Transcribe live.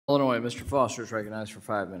Illinois, Mr. Foster is recognized for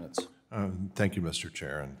 5 minutes. Thank you, Mr.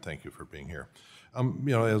 Chair, and thank you for being here.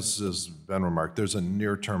 As Ben remarked, there's a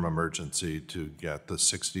near-term emergency to get the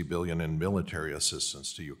 $60 billion in military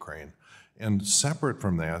assistance to Ukraine. And separate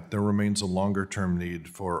from that, there remains a longer-term need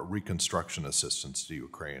for reconstruction assistance to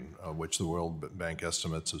Ukraine, which the World Bank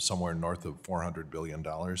estimates is somewhere north of $400 billion.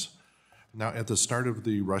 Now, at the start of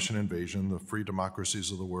the Russian invasion, the free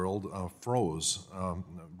democracies of the world froze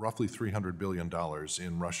roughly $300 billion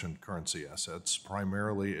in Russian currency assets,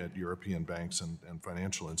 primarily at European banks and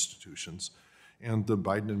financial institutions. And the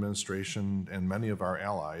Biden administration and many of our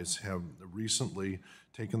allies have recently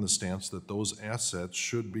taken the stance that those assets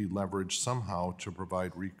should be leveraged somehow to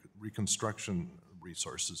provide reconstruction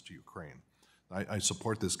resources to Ukraine. I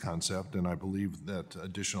support this concept, and I believe that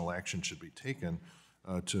additional action should be taken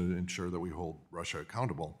to ensure that we hold Russia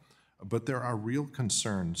accountable. But there are real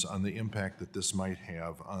concerns on the impact that this might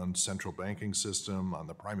have on central banking system, on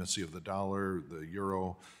the primacy of the dollar, the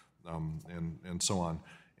euro, and so on.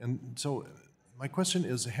 And so my question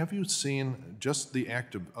is, have you seen just the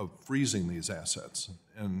act of freezing these assets,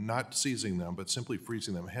 and not seizing them, but simply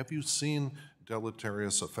freezing them, have you seen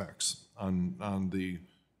deleterious effects on the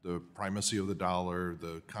primacy of the dollar,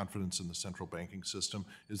 the confidence in the central banking system?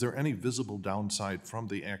 Is there any visible downside from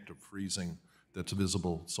the act of freezing that's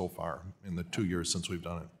visible so far in the 2 years since we've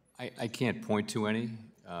done it? I can't point to any.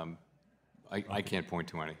 I can't point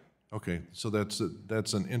to any. Okay, so that's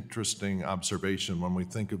an interesting observation when we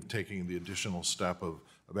think of taking the additional step of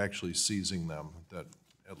actually seizing them, that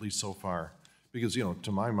at least so far, because,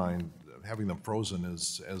 to my mind, having them frozen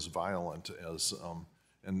is as violent as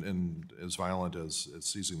and as violent as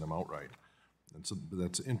seizing them outright. And so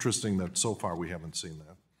that's interesting that so far we haven't seen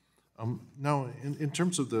that. Now, in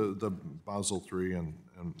terms of the Basel III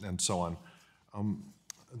and so on,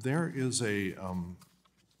 there is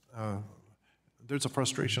there's a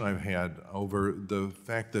frustration I've had over the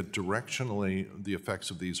fact that directionally the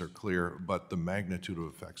effects of these are clear, but the magnitude of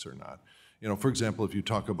effects are not. For example, if you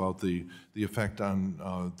talk about the effect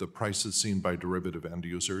on the prices seen by derivative end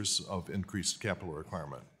users of increased capital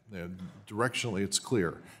requirement, directionally it's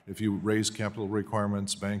clear. If you raise capital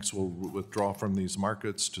requirements, banks will withdraw from these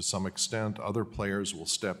markets to some extent. Other players will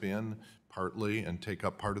step in partly and take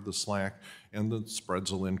up part of the slack, and the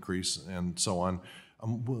spreads will increase and so on.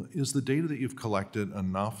 Is the data that you've collected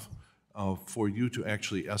enough for you to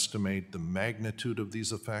actually estimate the magnitude of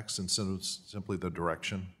these effects instead of simply the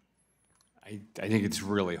direction? I think it's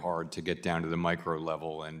really hard to get down to the micro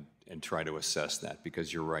level and try to assess that,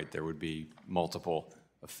 because you're right, there would be multiple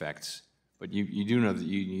effects. But you do know that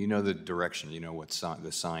you know the direction, you know what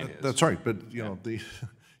the sign is. That's right, but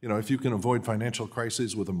if you can avoid financial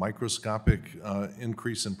crises with a microscopic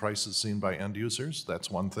increase in prices seen by end users, that's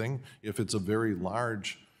one thing. If it's a very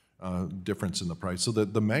large difference in the price, so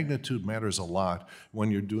that the magnitude matters a lot when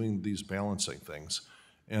you're doing these balancing things.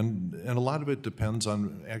 And a lot of it depends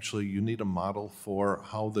on, actually, you need a model for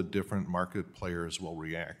how the different market players will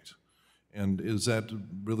react. And is that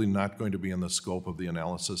really not going to be in the scope of the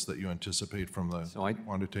analysis that you anticipate from the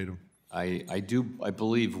quantitative? I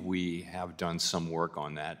believe we have done some work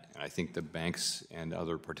on that, and I think the banks and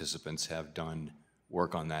other participants have done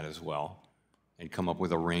work on that as well, and come up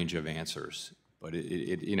with a range of answers. But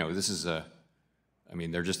this is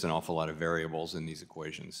there are just an awful lot of variables in these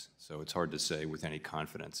equations, so it's hard to say with any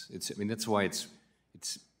confidence. That's why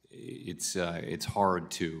it's hard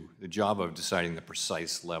to. The job of deciding the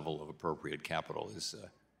precise level of appropriate capital is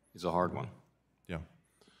a hard one. Yeah,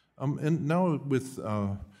 and now with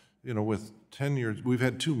 10 years, we've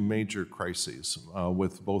had two major crises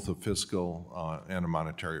with both a fiscal and a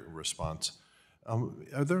monetary response.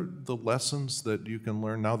 Are there the lessons that you can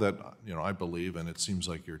learn now that, I believe, and it seems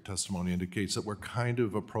like your testimony indicates that we're kind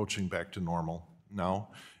of approaching back to normal now,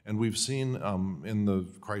 and we've seen in the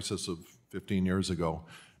crisis of 15 years ago,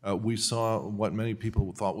 we saw what many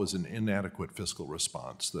people thought was an inadequate fiscal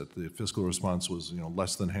response, that the fiscal response was,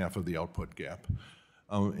 less than half of the output gap.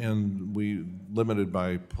 And we limited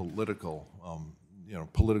by political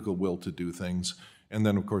will to do things. And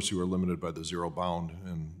then, of course, you were limited by the zero bound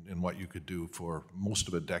in what you could do for most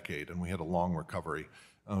of a decade, and we had a long recovery.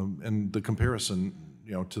 And the comparison,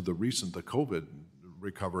 to the COVID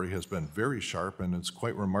recovery has been very sharp, and it's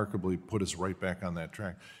quite remarkably put us right back on that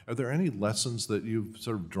track. Are there any lessons that you've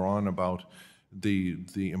sort of drawn about the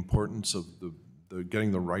importance of the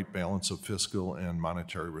getting the right balance of fiscal and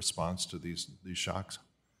monetary response to these shocks?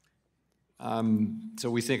 So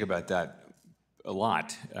we think about that a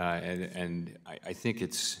lot, and I think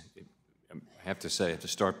I have to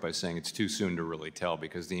start by saying it's too soon to really tell,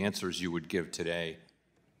 because the answers you would give today,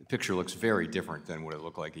 the picture looks very different than what it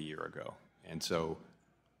looked like a year ago. And so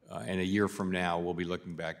And a year from now, we'll be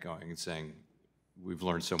looking back going and saying, we've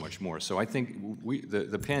learned so much more. So I think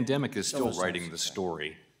the pandemic is still writing the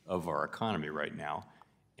story of our economy right now,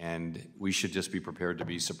 and we should just be prepared to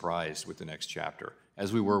be surprised with the next chapter,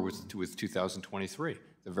 as we were with 2023,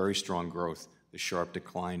 the very strong growth, the sharp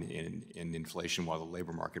decline in inflation while the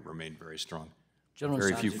labor market remained very strong. Gentleman's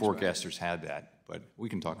Very time's few expired. forecasters had that, but we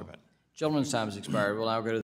can talk about it. Gentleman's time has expired. We'll now go to